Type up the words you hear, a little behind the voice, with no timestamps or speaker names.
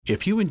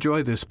If you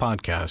enjoy this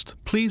podcast,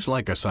 please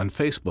like us on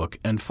Facebook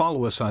and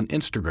follow us on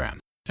Instagram,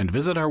 and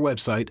visit our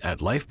website at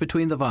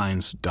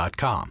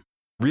lifebetweenthevines.com.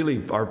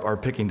 Really, our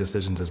picking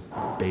decisions is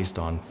based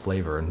on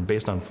flavor and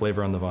based on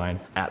flavor on the vine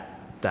at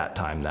that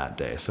time, that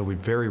day. So we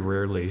very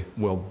rarely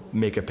will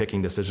make a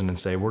picking decision and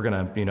say, we're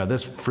going to,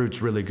 this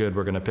fruit's really good,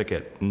 we're going to pick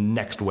it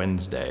next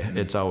Wednesday.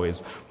 It's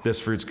always, this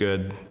fruit's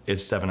good,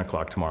 it's 7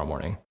 o'clock tomorrow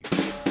morning.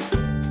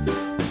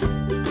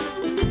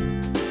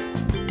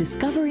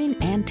 Discovering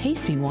and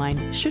tasting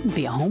wine shouldn't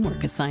be a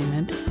homework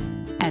assignment.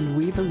 And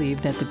we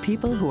believe that the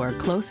people who are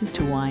closest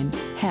to wine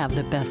have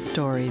the best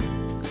stories.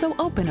 So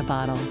open a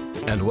bottle.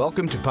 And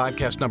welcome to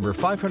podcast number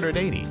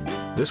 580.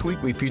 This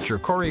week we feature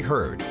Cody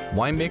Hurd,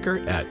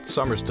 winemaker at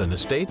Somerston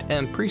Estate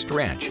and Priest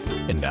Ranch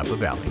in Napa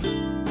Valley.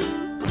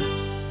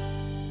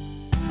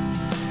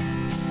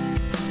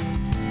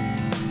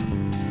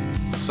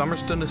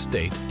 Somerston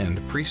Estate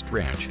and Priest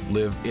Ranch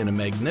live in a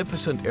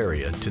magnificent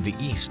area to the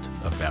east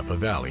of Napa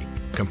Valley,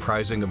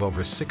 comprising of over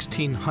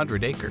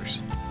 1,600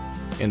 acres.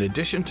 In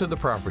addition to the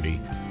property,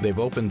 they've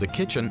opened the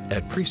kitchen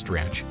at Priest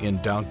Ranch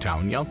in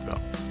downtown Yountville.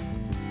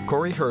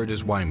 Cody Hurd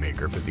is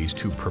winemaker for these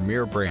two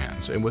premier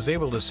brands and was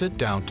able to sit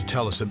down to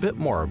tell us a bit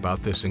more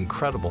about this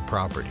incredible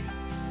property.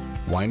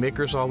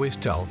 Winemakers always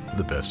tell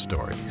the best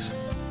stories.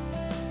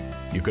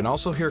 You can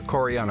also hear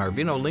Cody on our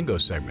Vino Lingo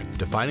segment,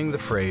 defining the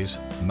phrase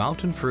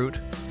mountain fruit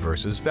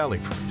versus valley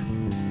fruit.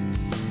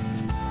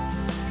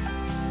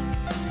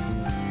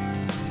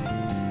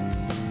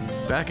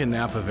 Back in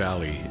Napa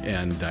Valley,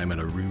 and I'm in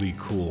a really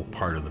cool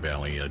part of the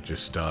valley,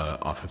 just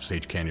off of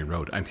Sage Canyon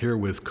Road. I'm here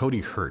with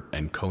Cody Hurd,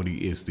 and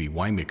Cody is the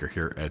winemaker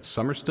here at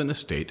Somerston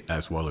Estate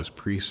as well as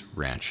Priest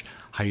Ranch.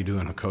 How you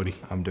doing, Cody?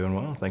 I'm doing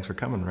well. Thanks for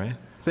coming, Ray.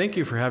 Thank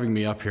you for having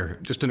me up here.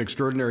 Just an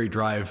extraordinary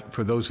drive.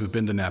 For those who've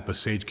been to Napa,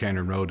 Sage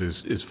Canyon Road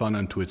is fun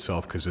unto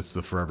itself because it's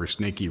the forever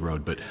snaky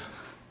road, but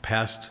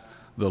past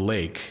the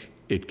lake,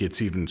 it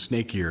gets even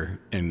snakier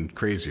and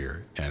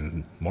crazier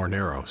and more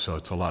narrow, so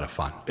it's a lot of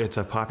fun. It's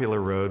a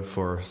popular road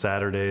for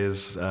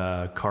Saturdays,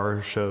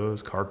 car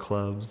shows, car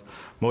clubs,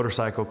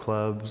 motorcycle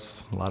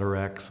clubs, a lot of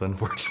wrecks,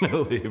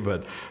 unfortunately,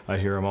 but I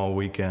hear them all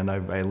weekend.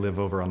 I live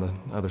over on the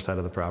other side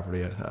of the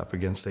property up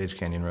against Sage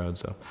Canyon Road,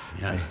 so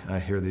yeah. I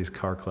hear these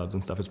car clubs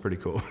and stuff. It's pretty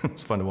cool.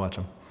 It's fun to watch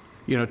them.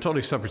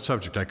 Totally separate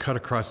subject. I cut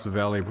across the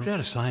valley. We had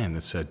a sign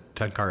that said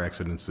 10 car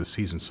accidents this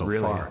season so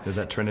really? far. Is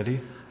that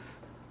Trinity?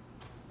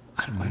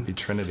 It might be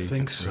Trinity. I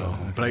think so,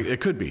 but it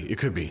could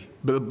be.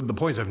 But the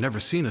point is, I've never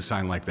seen a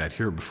sign like that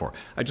here before.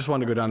 I just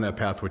wanted to go down that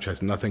path, which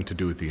has nothing to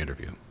do with the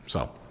interview.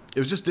 So it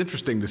was just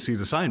interesting to see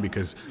the sign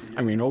because,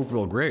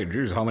 Oakville grade,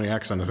 geez, how many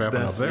accidents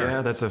happen up there?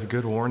 Yeah, that's a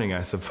good warning,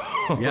 I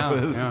suppose.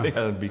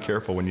 Yeah, be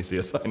careful when you see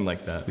a sign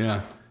like that.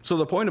 Yeah. So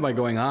the point of my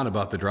going on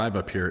about the drive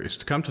up here is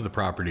to come to the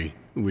property,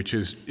 which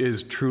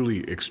is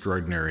truly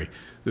extraordinary.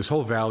 This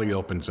whole valley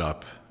opens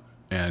up,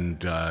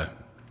 and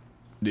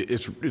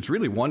it's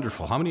really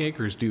wonderful. How many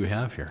acres do you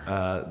have here?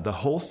 The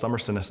whole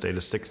Somerston Estate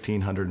is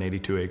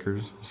 1,682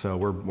 acres. So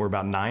we're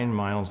about 9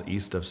 miles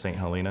east of St.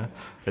 Helena.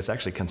 It's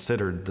actually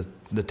considered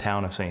the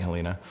town of St.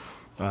 Helena,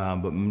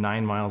 but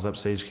 9 miles up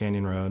Sage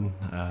Canyon Road.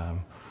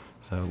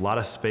 So a lot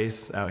of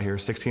space out here,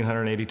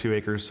 1,682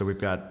 acres. So we've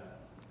got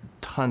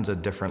tons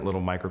of different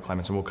little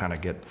microclimates, and we'll kind of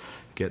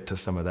get to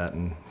some of that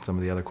and some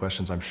of the other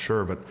questions, I'm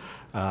sure. But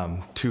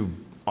two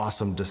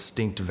awesome,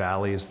 distinct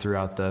valleys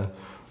throughout the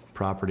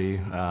property.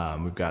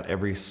 We've got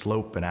every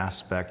slope and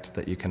aspect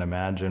that you can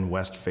imagine,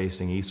 west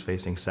facing, east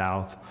facing,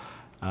 south.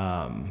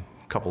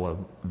 Couple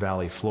of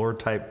valley floor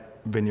type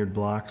vineyard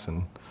blocks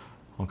and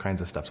all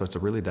kinds of stuff. So it's a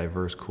really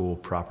diverse, cool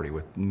property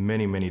with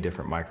many, many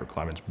different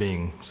microclimates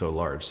being so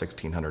large,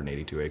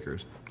 1,682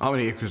 acres. How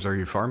many acres are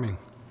you farming?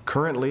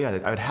 Currently,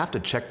 I would have to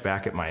check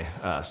back at my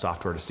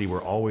software to see.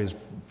 We're always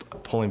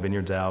pulling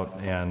vineyards out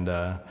and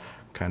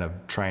kind of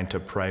trying to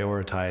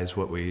prioritize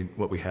what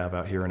we have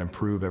out here and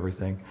improve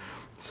everything.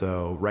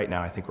 So right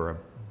now, I think we're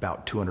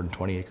about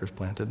 220 acres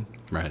planted.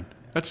 Right.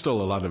 That's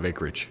still a lot of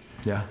acreage.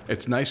 Yeah.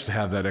 It's nice to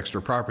have that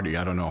extra property.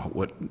 I don't know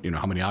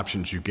how many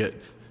options you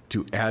get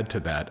to add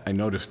to that. I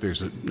noticed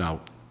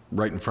now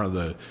right in front of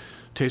the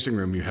tasting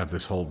room, you have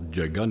this whole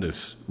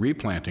gigundous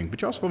replanting,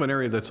 but you also have an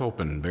area that's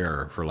open,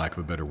 bare, for lack of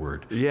a better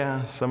word.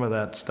 Yeah. Some of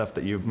that stuff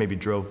that you maybe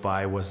drove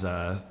by was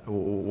a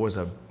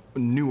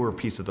newer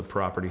piece of the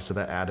property. So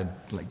that added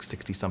like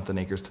 60 something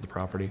acres to the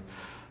property.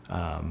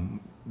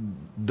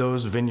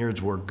 Those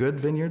vineyards were good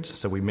vineyards,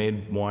 so we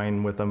made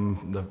wine with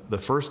them the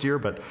first year,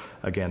 but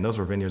again, those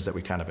were vineyards that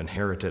we kind of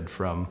inherited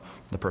from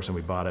the person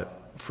we bought it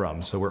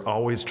from. So we're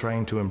always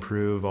trying to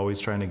improve, always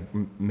trying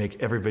to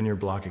make every vineyard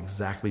block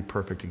exactly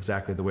perfect,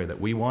 exactly the way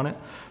that we want it.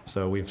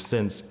 So we've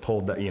since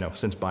pulled that,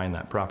 since buying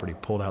that property,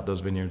 pulled out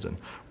those vineyards, and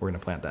we're going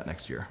to plant that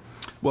next year.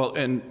 Well,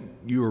 and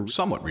you were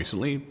somewhat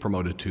recently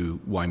promoted to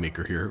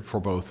winemaker here for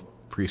both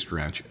Priest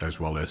Ranch as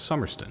well as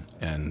Somerston,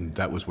 and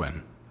that was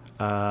when?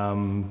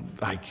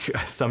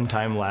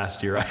 Sometime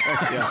last year.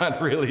 I'm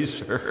not really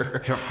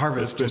sure.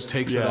 Harvest just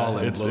takes it all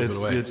and blows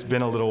it away. It's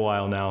been a little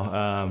while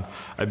now.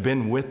 I've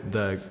been with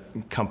the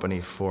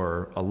company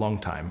for a long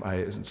time.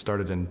 I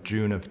started in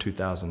June of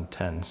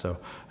 2010, so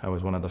I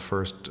was one of the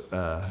first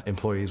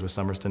employees with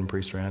Somerston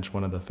Priest Ranch,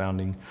 one of the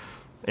founding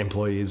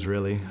employees,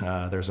 really.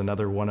 There's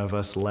another one of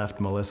us left,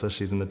 Melissa.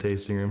 She's in the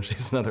tasting room.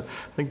 She's another,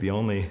 I think the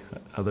only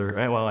other,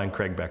 and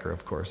Craig Becker,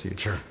 of course. He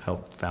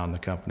helped found the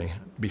company.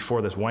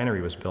 Before this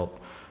winery was built,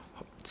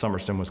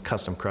 Somerston was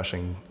custom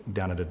crushing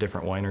down at a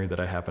different winery that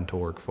I happened to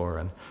work for,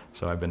 and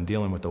so I've been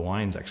dealing with the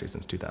wines actually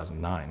since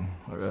 2009,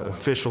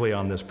 officially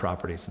on this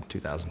property since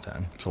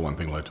 2010. So one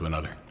thing led to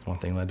another. One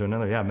thing led to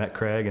another. Yeah, I met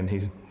Craig, and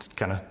he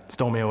kind of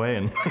stole me away,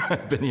 and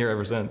I've been here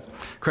ever since.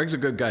 Craig's a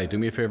good guy. Do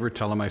me a favor,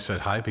 tell him I said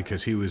hi,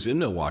 because he was in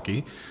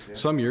Milwaukee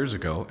some years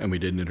ago, and we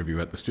did an interview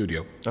at the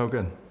studio. Oh,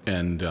 good.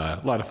 And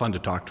a lot of fun to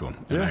talk to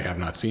him, and I have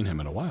not seen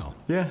him in a while.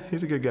 Yeah,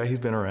 he's a good guy. He's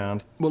been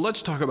around. Well,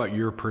 let's talk about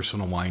your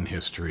personal wine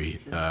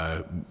history,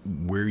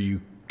 where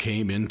you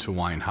came into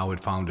wine, how it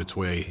found its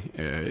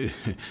way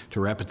to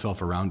wrap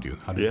itself around you.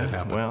 How did that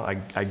happen? Well,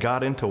 I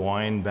got into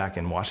wine back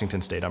in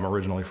Washington State. I'm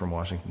originally from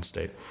Washington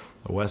State,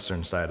 the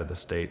western side of the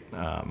state,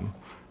 a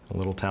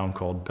little town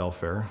called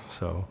Belfair.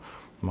 So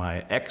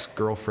my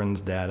ex-girlfriend's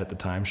dad at the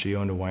time, she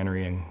owned a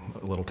winery in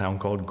a little town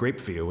called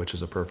Grapeview, which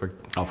is a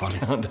perfect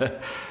town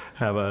to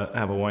have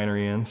a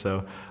winery in.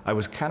 So I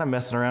was kind of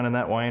messing around in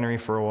that winery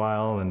for a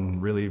while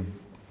and really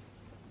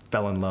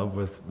fell in love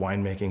with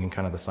winemaking and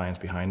kind of the science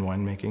behind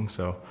winemaking.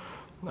 So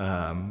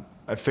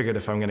I figured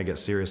if I'm going to get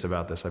serious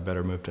about this, I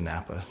better move to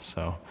Napa.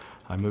 So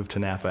I moved to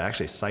Napa,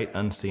 actually sight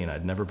unseen.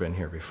 I'd never been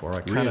here before.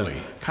 I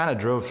kind of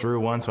drove through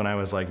once when I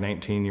was like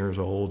 19 years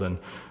old and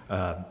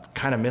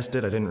kind of missed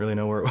it. I didn't really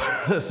know where it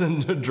was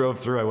and drove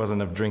through. I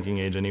wasn't of drinking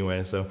age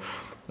anyway. So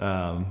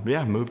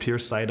moved here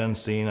sight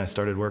unseen. I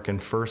started working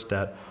first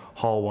at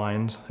Hall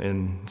Wines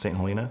in St.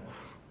 Helena,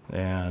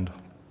 and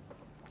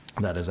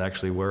that is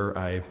actually where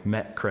I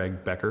met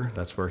Craig Becker.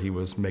 That's where he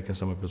was making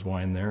some of his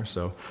wine there.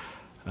 So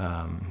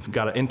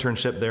got an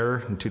internship there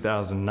in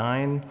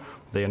 2009.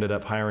 They ended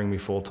up hiring me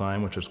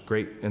full-time, which was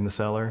great in the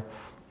cellar,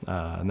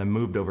 and then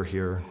moved over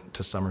here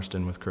to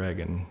Somerston with Craig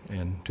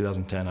in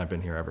 2010. I've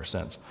been here ever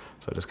since.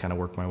 So I just kind of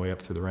worked my way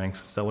up through the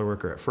ranks. Cellar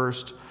worker at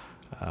first,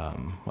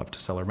 up to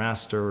cellar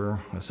master,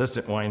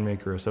 assistant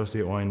winemaker,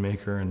 associate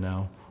winemaker, and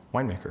now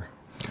winemaker.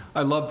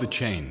 I love the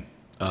chain.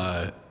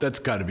 That's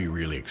got to be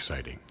really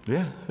exciting.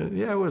 Yeah,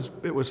 it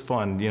was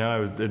fun. You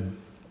know,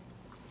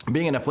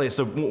 being in a place.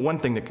 So one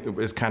thing that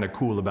is kind of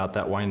cool about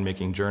that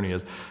winemaking journey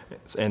is,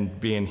 and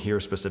being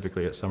here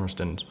specifically at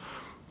Somerston,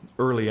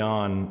 early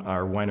on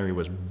our winery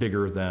was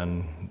bigger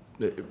than.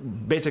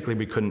 Basically,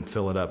 we couldn't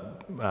fill it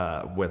up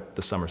with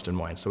the Somerston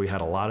wine. So we had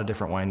a lot of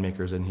different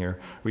winemakers in here.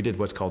 We did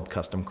what's called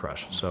custom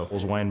crush. So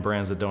those wine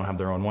brands that don't have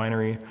their own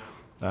winery,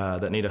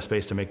 that need a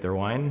space to make their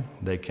wine,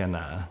 they can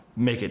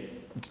make it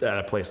at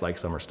a place like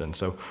Somerston.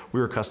 So we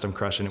were custom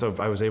crushing. So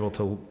I was able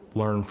to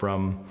learn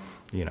from,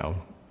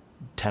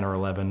 10 or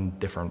 11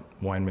 different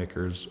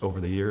winemakers over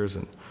the years.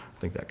 And I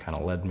think that kind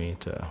of led me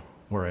to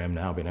where I am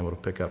now, being able to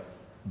pick up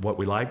what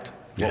we liked,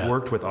 what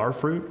worked with our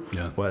fruit,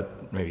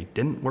 what maybe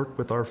didn't work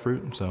with our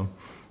fruit. So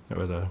it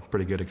was a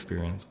pretty good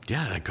experience.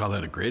 Yeah, I call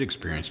that a great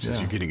experience because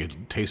you're getting a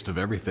taste of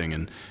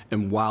everything.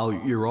 And while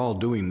you're all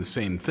doing the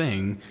same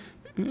thing,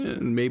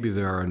 maybe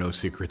there are no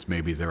secrets,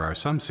 maybe there are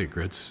some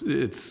secrets.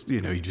 It's,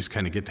 you just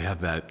kind of get to have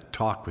that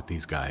talk with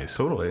these guys.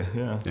 Totally,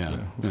 yeah.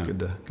 It's good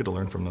to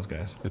learn from those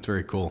guys. It's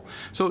very cool.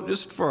 So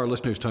just for our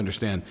listeners to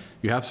understand,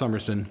 you have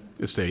Somerston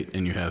Estate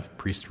and you have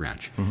Priest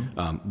Ranch.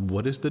 Mm-hmm.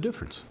 What is the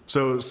difference?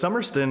 So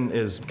Somerston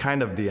is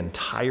kind of the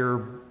entire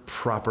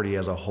property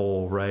as a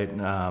whole, right?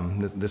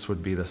 This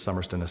would be the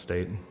Somerston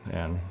Estate,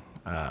 and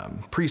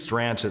Priest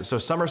Ranch. So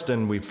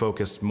Somerston, we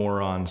focus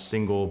more on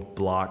single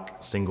block,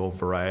 single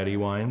variety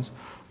wines,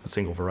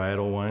 single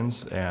varietal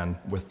wines, and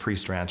with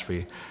Priest Ranch,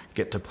 we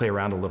get to play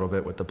around a little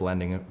bit with the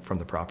blending from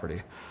the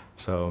property.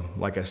 So,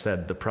 like I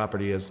said, the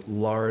property is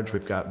large.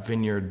 We've got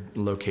vineyard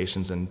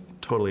locations in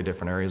totally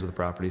different areas of the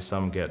property.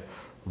 Some get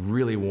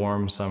really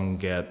warm, some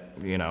get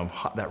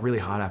that really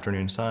hot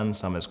afternoon sun,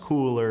 some is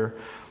cooler.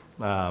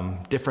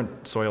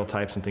 Different soil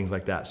types and things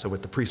like that. So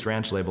with the Priest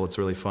Ranch label, it's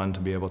really fun to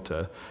be able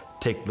to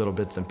take little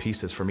bits and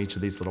pieces from each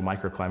of these little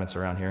microclimates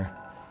around here.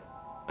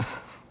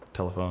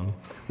 Telephone.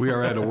 We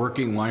are at a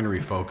working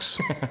winery, folks.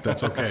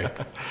 That's okay.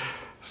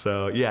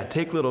 So yeah,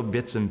 take little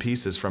bits and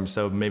pieces from,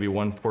 so maybe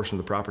one portion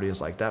of the property is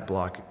like that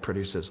block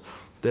produces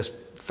this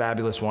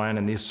fabulous wine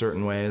in these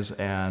certain ways,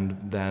 and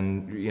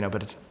then,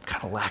 but it's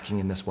kind of lacking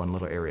in this one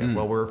little area.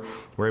 Well,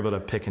 we're able to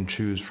pick and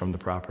choose from the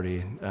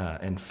property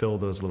and fill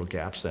those little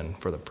gaps in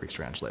for the Priest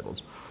Ranch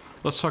labels.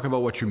 Let's talk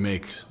about what you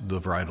make,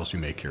 the varietals you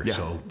make here. Yeah.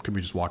 So can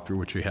we just walk through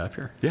what you have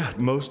here? Yeah,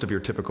 most of your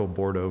typical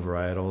Bordeaux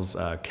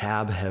varietals,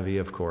 Cab heavy,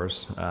 of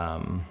course.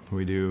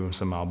 We do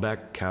some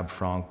Malbec, Cab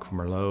Franc,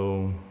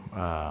 Merlot.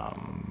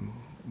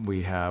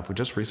 We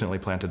just recently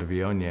planted a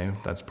Viognier.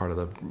 That's part of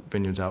the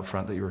vineyards out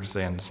front that you were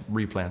saying is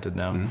replanted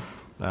now.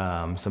 Mm-hmm.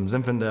 some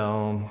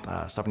Zinfandel,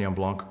 Sauvignon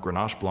Blanc,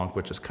 Grenache Blanc,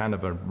 which is kind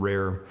of a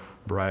rare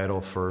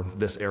varietal for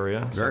this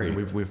area. So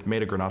we've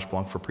made a Grenache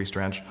Blanc for Priest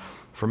Ranch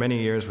for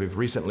many years. We've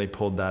recently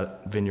pulled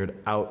that vineyard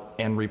out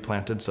and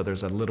replanted, so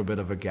there's a little bit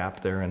of a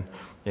gap there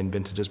in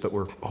vintages, but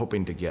we're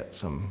hoping to get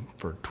some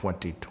for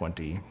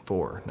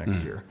 2024 next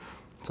year.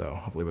 So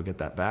hopefully we'll get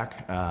that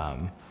back.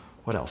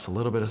 What else? A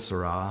little bit of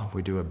Syrah.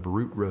 We do a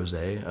Brut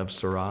Rosé of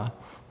Syrah,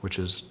 which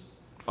is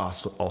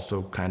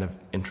also kind of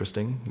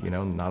interesting.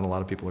 Not a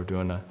lot of people are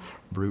doing a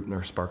Brut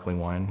or sparkling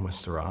wine with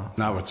Syrah.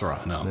 Not with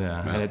Syrah, no.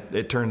 Yeah, and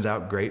it turns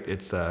out great.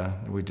 It's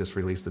we just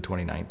released the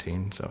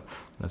 2019, so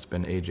that's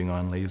been aging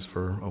on lees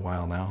for a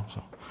while now.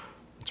 So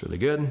it's really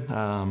good.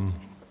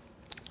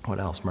 What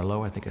else?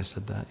 Merlot, I think I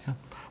said that. Yeah,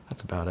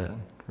 that's about it.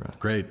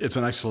 Great. It's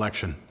a nice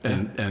selection,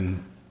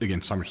 and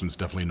again, Somerston's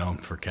definitely known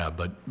for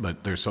Cab,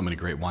 but there's so many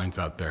great wines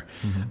out there.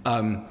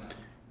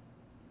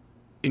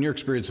 In your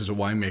experience as a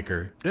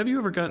winemaker, have you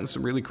ever gotten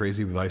some really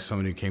crazy advice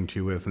somebody came to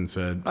you with and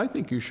said, I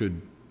think you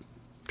should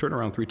turn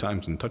around 3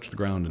 times and touch the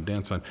ground and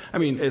dance on? I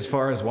mean, as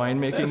far as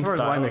winemaking,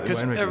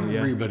 because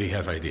everybody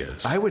has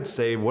ideas. I would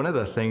say one of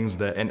the things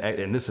that,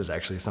 and this is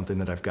actually something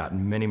that I've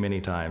gotten many, many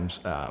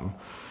times.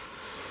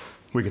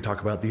 We could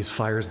talk about these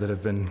fires that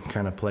have been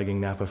kind of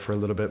plaguing Napa for a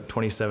little bit.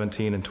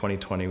 2017 and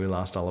 2020, we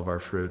lost all of our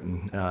fruit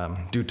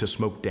and due to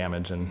smoke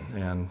damage.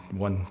 And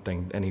one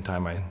thing,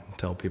 anytime I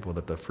tell people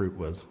that the fruit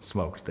was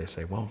smoked, they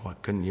say, well,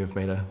 what, couldn't you have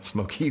made a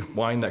smoky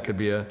wine? That could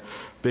be a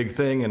big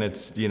thing. And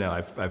it's,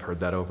 I've heard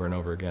that over and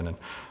over again. And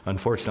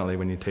unfortunately,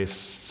 when you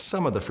taste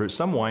some of the fruit,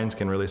 some wines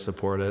can really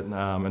support it.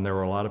 And there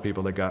were a lot of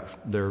people that got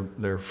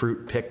their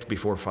fruit picked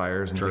before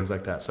fires and things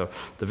like that. So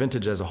the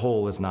vintage as a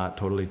whole is not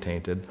totally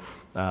tainted.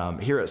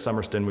 Here at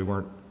Somerston, we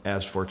weren't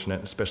as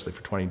fortunate, especially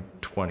for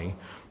 2020.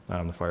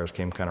 The fires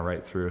came kind of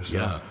right through.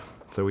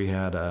 So we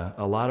had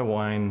a lot of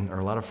wine or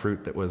a lot of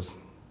fruit that was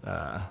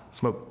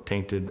smoke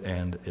tainted,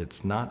 and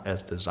it's not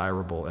as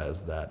desirable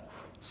as that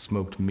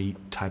smoked meat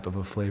type of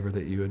a flavor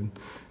that you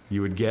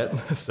would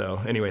get.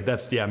 So anyway,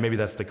 maybe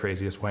that's the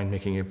craziest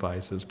winemaking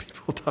advice is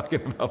people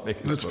talking about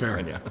making that's smoked fair.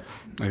 wine. Yeah.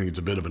 I think it's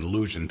a bit of an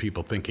illusion,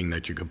 people thinking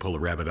that you could pull a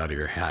rabbit out of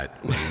your hat.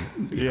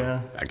 When, you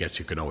know, I guess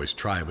you could always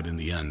try, but in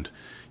the end,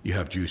 you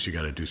have juice, you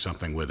got to do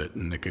something with it,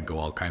 and it could go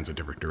all kinds of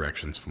different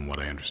directions from what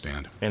I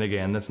understand. And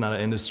again, that's not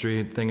an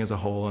industry thing as a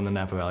whole in the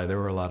Napa Valley. There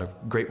were a lot of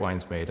great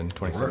wines made in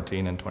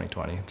 2017 and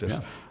 2020.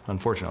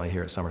 Unfortunately,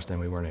 here at Somerston,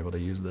 we weren't able to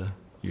use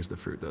the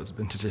fruit, those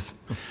vintages.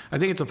 I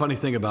think it's a funny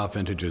thing about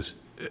vintages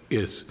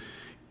is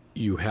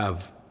you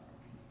have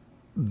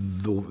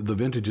the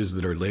vintages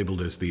that are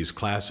labeled as these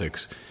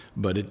classics,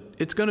 but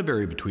it's going to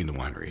vary between the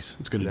wineries.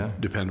 It's going to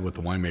depend what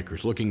the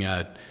winemaker's looking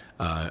at.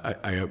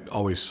 I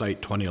always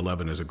cite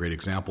 2011 as a great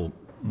example.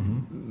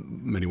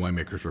 Mm-hmm. Many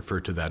winemakers refer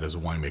to that as a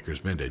winemaker's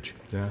vintage.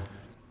 Yeah.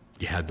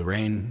 You had the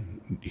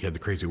rain, you had the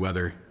crazy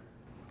weather,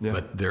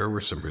 but there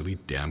were some really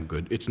damn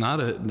good. It's not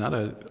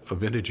a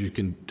vintage you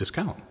can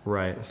discount.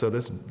 Right. So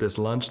this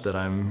lunch that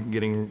I'm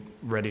getting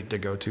ready to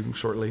go to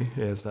shortly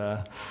is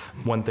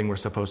one thing we're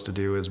supposed to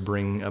do is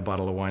bring a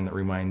bottle of wine that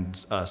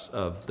reminds us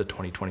of the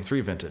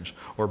 2023 vintage,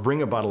 or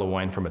bring a bottle of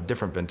wine from a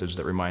different vintage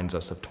that reminds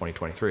us of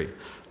 2023.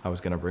 I was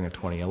going to bring a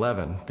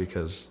 2011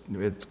 because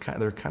there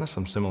are kind of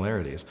some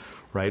similarities,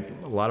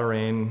 right? A lot of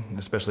rain,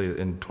 especially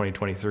in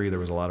 2023. There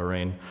was a lot of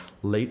rain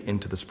late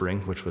into the spring,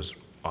 which was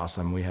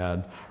awesome. We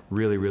had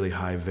really, really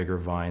high vigor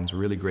vines,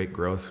 really great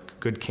growth,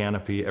 good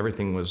canopy.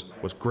 Everything was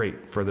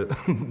great for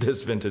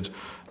this vintage.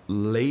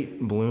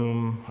 Late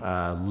bloom,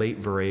 late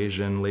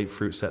veraison, late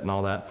fruit set and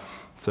all that.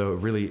 So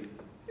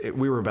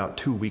we were about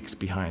 2 weeks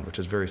behind, which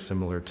is very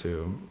similar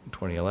to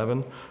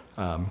 2011.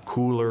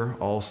 Cooler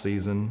all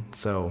season.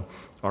 So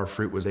our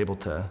fruit was able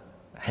to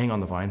hang on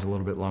the vines a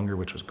little bit longer,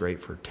 which was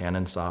great for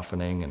tannin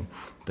softening and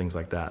things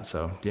like that.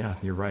 So yeah,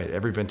 you're right.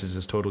 Every vintage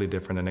is totally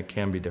different, and it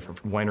can be different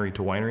from winery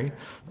to winery.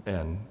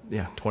 And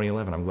yeah,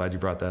 2011, I'm glad you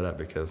brought that up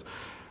because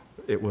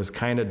it was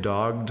kind of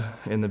dogged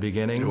in the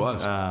beginning. It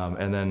was.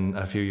 And then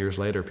a few years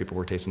later, people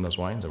were tasting those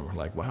wines and were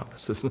like, wow,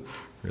 this is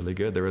really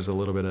good. There was a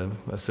little bit of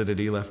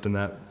acidity left in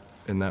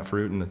that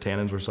fruit, and the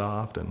tannins were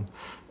soft, and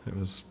it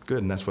was good,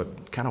 and that's what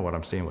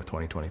I'm seeing with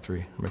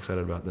 2023. I'm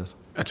excited about this.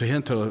 That's a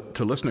hint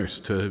to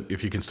listeners,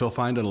 if you can still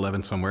find an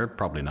 11 somewhere,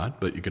 probably not,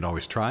 but you can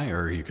always try,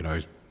 or you can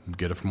always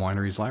get it from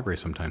Winery's library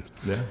sometimes.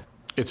 Yeah.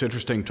 It's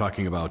interesting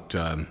talking about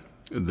the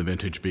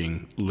vintage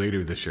being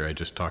later this year. I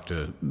just talked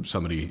to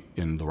somebody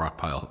in the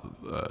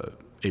Rockpile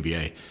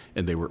AVA,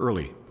 and they were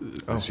early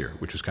this year,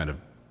 which was kind of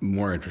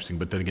more interesting,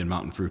 but then again,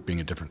 mountain fruit being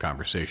a different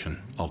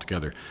conversation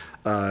altogether.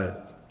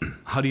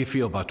 How do you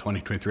feel about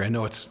 2023? I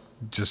know it's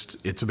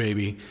a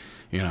baby,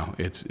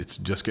 it's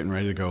just getting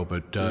ready to go,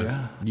 but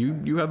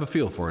you have a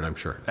feel for it, I'm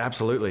sure.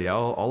 Absolutely.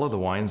 All of the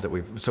wines that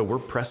we're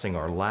pressing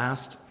our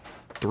last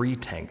 3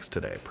 tanks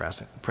today,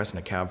 pressing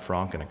a Cab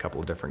Franc and a couple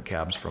of different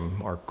cabs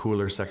from our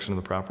cooler section of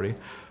the property.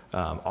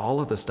 All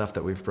of the stuff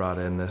that we've brought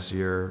in this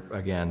year,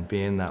 again,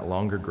 being that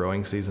longer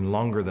growing season,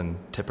 longer than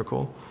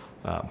typical,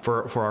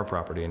 for our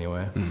property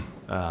anyway,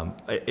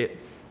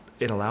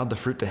 it allowed the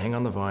fruit to hang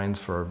on the vines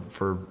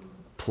for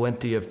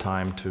plenty of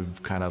time to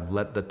kind of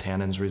let the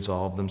tannins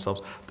resolve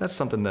themselves. That's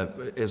something that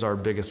is our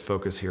biggest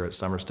focus here at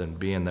Somerston,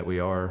 being that we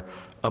are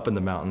up in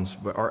the mountains.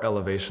 Our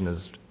elevation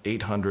is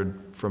 800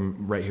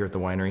 from right here at the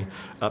winery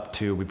up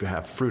to, we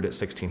have fruit at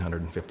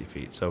 1,650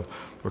 feet. So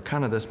we're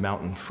kind of this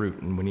mountain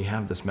fruit, and when you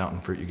have this mountain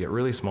fruit, you get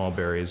really small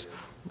berries,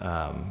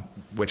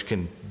 which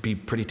can be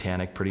pretty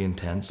tannic, pretty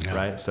intense,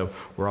 right? So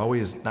we're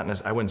always, not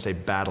necessarily, I wouldn't say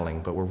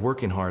battling, but we're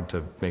working hard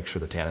to make sure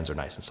the tannins are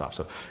nice and soft.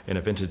 So in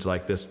a vintage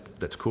like this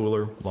that's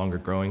cooler, longer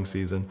growing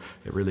season,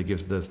 it really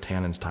gives those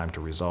tannins time to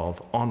resolve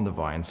on the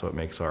vine, so it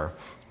makes our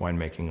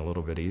winemaking a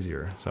little bit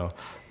easier. So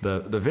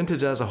the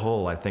vintage as a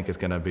whole, I think, is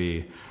going to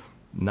be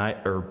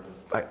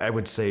I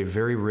would say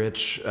very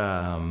rich,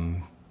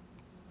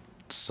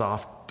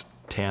 soft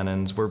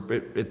tannins.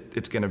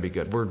 It's going to be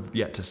good. We're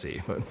yet to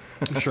see. But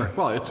Sure.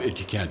 Well,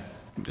 you can't,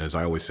 as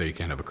I always say, you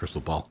can't have a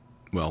crystal ball.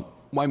 Well,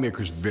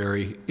 winemakers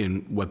vary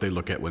in what they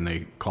look at when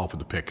they call for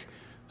the pick.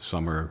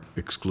 Some are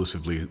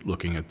exclusively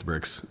looking at the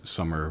bricks.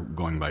 Some are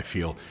going by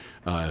feel.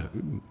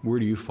 Where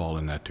do you fall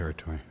in that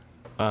territory?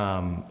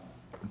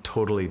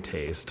 Totally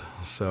taste.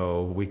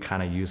 So we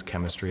kind of use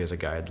chemistry as a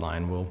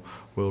guideline.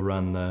 We'll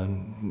run the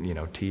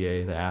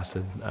TA, the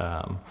acid,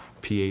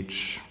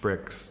 pH,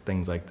 bricks,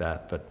 things like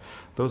that. But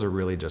those are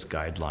really just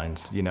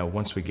guidelines.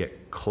 Once we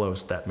get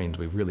close, that means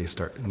we really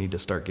need to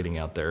start getting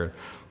out there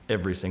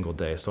every single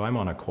day. So I'm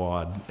on a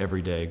quad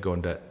every day,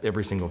 going to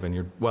every single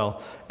vineyard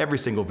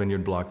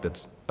block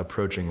that's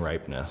approaching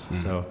ripeness. Mm-hmm.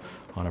 So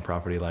on a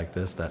property like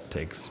this, that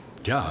takes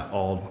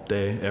all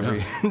day,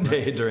 every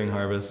day during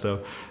harvest.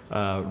 So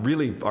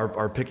really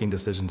our picking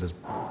decisions is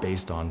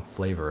based on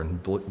flavor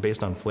and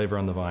based on flavor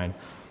on the vine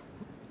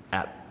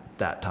at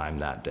that time,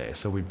 that day.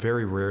 So we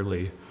very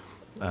rarely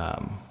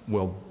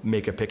will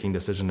make a picking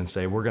decision and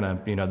say, we're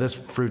going to, this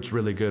fruit's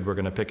really good, we're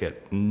going to pick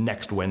it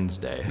next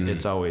Wednesday. Mm-hmm.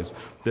 It's always,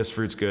 this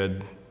fruit's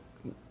good,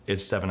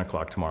 it's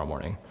 7:00 tomorrow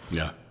morning.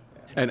 Yeah.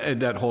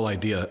 And that whole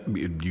idea,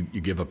 you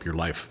give up your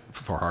life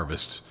for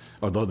harvest,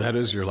 although that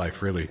is your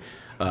life, really.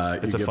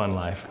 It's a fun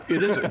life.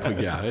 It is.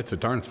 Yeah, it's a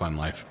darn fun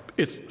life.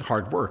 It's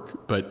hard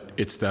work, but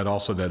it's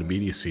also that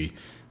immediacy.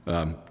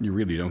 You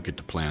really don't get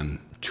to plan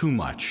too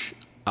much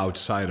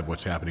outside of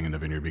what's happening in the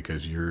vineyard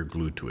because you're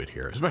glued to it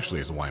here, especially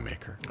as a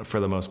winemaker. For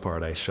the most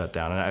part, I shut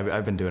down, and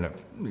I've been doing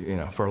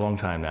it, for a long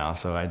time now.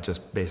 So I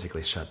just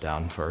basically shut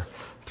down for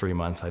 3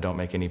 months. I don't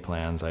make any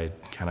plans. I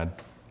kind of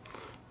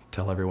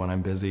tell everyone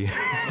I'm busy.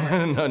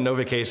 No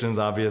vacations,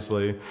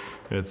 obviously.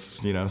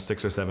 It's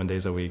 6 or 7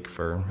 days a week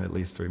for at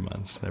least 3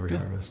 months every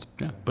harvest.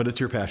 Yeah, but it's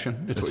your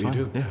passion. It's what fun.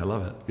 You do. Yeah, I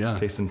love it. Yeah,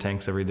 tasting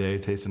tanks every day,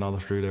 tasting all the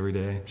fruit every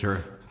day.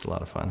 Sure, it's a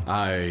lot of fun.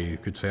 I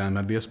could say I'm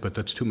envious, but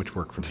that's too much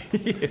work for me.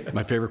 Yeah.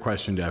 My favorite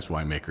question to ask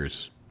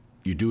winemakers: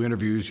 you do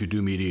interviews, you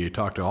do media, you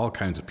talk to all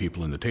kinds of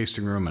people in the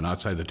tasting room and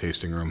outside the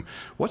tasting room.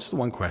 What's the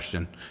one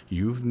question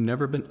you've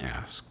never been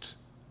asked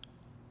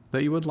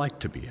that you would like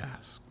to be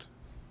asked?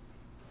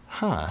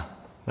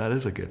 That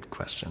is a good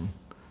question.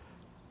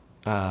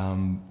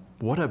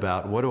 What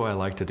do I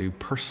like to do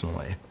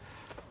personally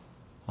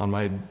on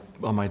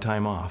my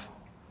time off?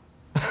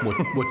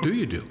 What do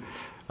you do?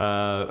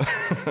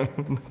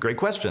 Great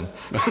question.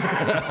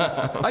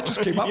 I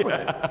just came up with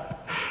it.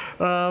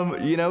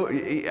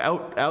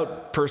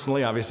 Out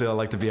personally, obviously, I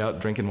like to be out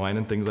drinking wine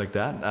and things like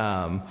that.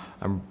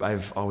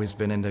 I've always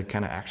been into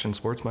kind of action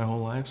sports my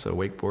whole life, so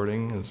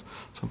wakeboarding is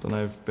something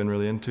I've been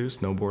really into.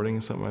 Snowboarding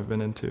is something I've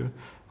been into,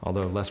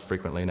 although less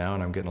frequently now,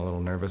 and I'm getting a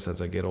little nervous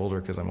as I get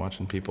older because I'm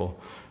watching people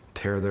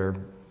tear their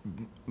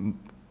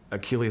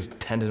Achilles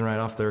tendon right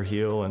off their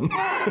heel and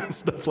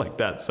stuff like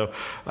that. So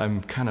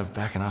I'm kind of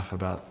backing off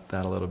about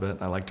that a little bit.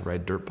 I like to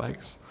ride dirt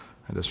bikes.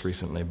 I just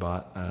recently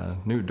bought a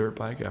new dirt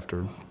bike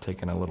after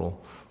taking a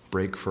little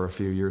break for a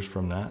few years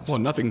from that. Well,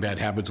 nothing bad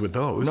happens with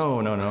those.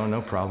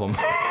 No problem.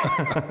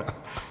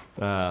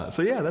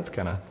 So yeah, that's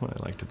kind of what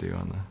I like to do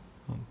on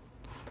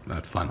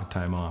that fun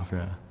time off.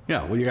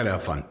 Yeah, well, you got to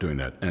have fun doing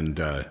that. And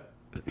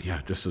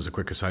just as a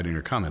quick aside in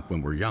your comment,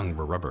 when we're young,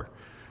 we're rubber.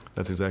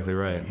 That's exactly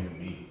right.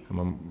 And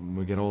when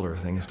we get older,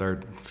 things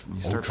start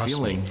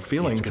feeling it's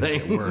things.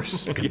 Get worse.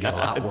 It's going to get a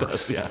lot worse.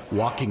 Does, yeah.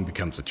 Walking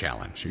becomes a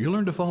challenge. You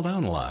learn to fall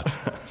down a lot.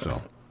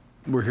 So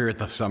we're here at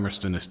the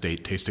Somerston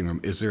Estate tasting room.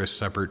 Is there a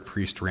separate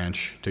Priest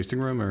Ranch tasting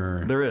room?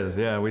 Or there is,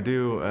 yeah. We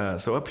do.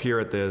 So up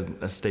here at the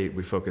estate,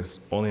 we focus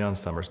only on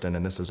Somerston,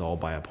 and this is all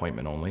by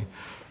appointment only.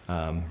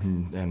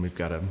 And we've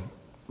got a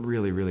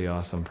really, really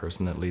awesome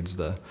person that leads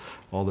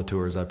all the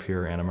tours up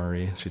here, Anna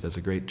Marie. She does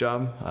a great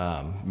job.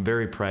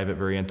 Very private,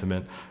 very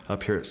intimate.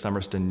 Up here at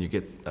Somerston, you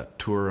get a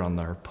tour on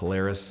our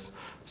Polaris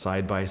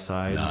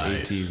side-by-side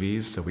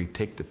ATVs. So we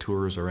take the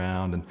tours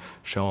around and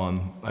show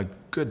them a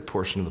good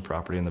portion of the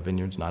property in the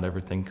vineyards, not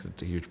everything because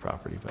it's a huge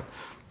property, but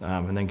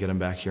and then get them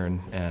back here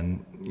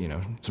and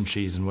some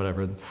cheese and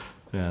whatever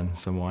and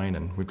some wine.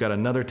 And we've got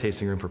another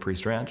tasting room for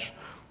Priest Ranch.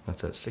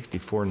 That's at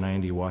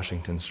 6490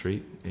 Washington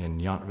Street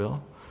in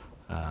Yountville.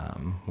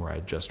 Where I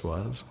just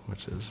was,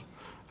 which is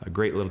a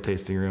great little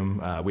tasting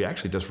room. We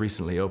actually just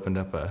recently opened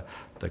up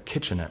the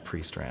kitchen at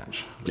Priest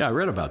Ranch. Yeah, I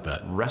read about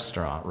that.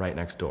 Restaurant right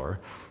next door.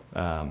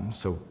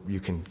 So you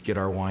can get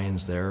our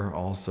wines there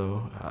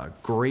also.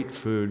 Great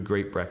food,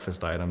 great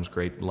breakfast items,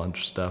 great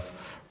lunch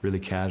stuff, really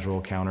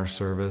casual counter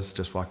service.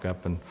 Just walk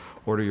up and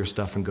order your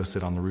stuff and go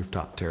sit on the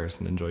rooftop terrace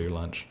and enjoy your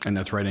lunch. And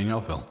that's right in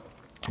Yountville.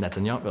 That's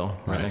in Yountville,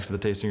 right next to the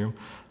tasting room.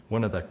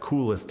 One of the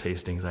coolest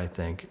tastings, I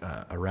think,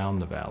 around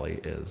the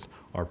valley is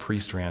our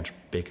Priest Ranch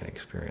bacon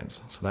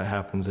experience. So that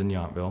happens in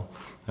Yountville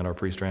at our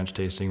Priest Ranch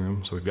tasting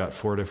room. So we've got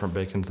 4 different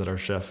bacons that our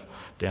chef,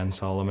 Dan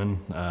Solomon,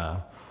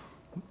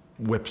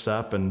 whips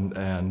up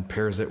and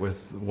pairs it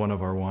with one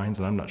of our wines.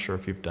 And I'm not sure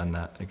if you've done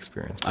that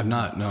experience. I've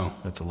not, no.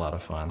 It's a lot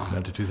of fun. I'll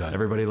have to do that.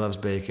 Everybody loves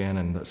bacon,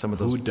 and some of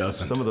those Who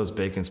doesn't? Some of those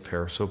bacons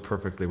pair so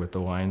perfectly with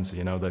the wines.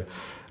 You know,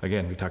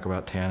 again, we talk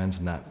about tannins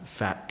and that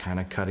fat kind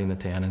of cutting the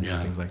tannins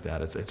and things like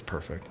that. It's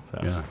perfect.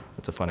 So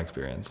it's a fun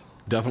experience.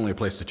 Definitely a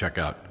place to check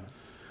out.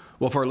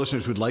 Well, for our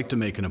listeners who'd like to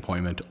make an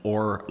appointment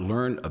or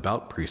learn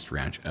about Priest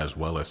Ranch as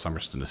well as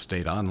Somerston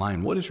Estate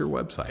online, what is your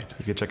website?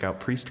 You can check out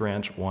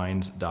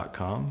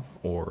priestranchwines.com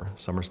or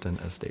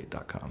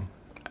somerstonestate.com.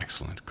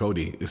 Excellent.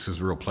 Cody, this is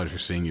a real pleasure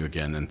seeing you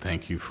again, and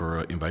thank you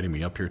for inviting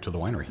me up here to the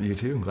winery. You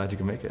too. I'm glad you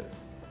can make it.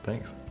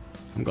 Thanks.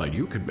 I'm glad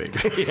you could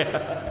make it.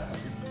 Yeah.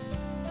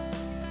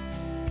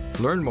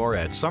 Learn more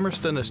at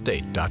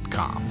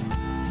somerstonestate.com.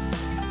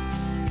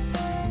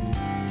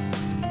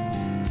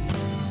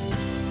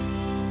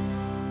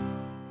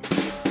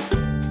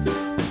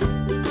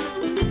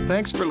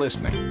 Thanks for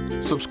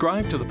listening.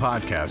 Subscribe to the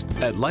podcast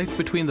at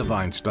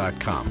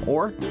lifebetweenthevines.com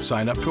or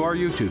sign up to our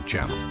YouTube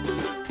channel.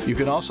 You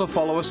can also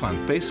follow us on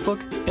Facebook,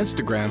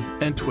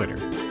 Instagram, and Twitter.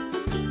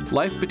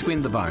 Life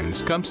Between the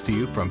Vines comes to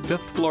you from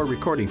Fifth Floor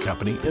Recording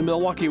Company in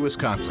Milwaukee,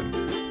 Wisconsin.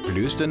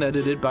 Produced and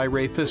edited by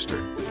Ray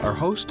Pfister. Our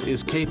host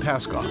is Kay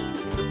Paskoff.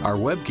 Our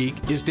web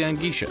geek is Dan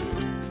Gisha.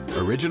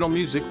 Original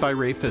music by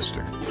Ray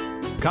Pfister.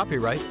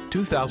 Copyright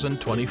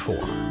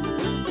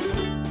 2024.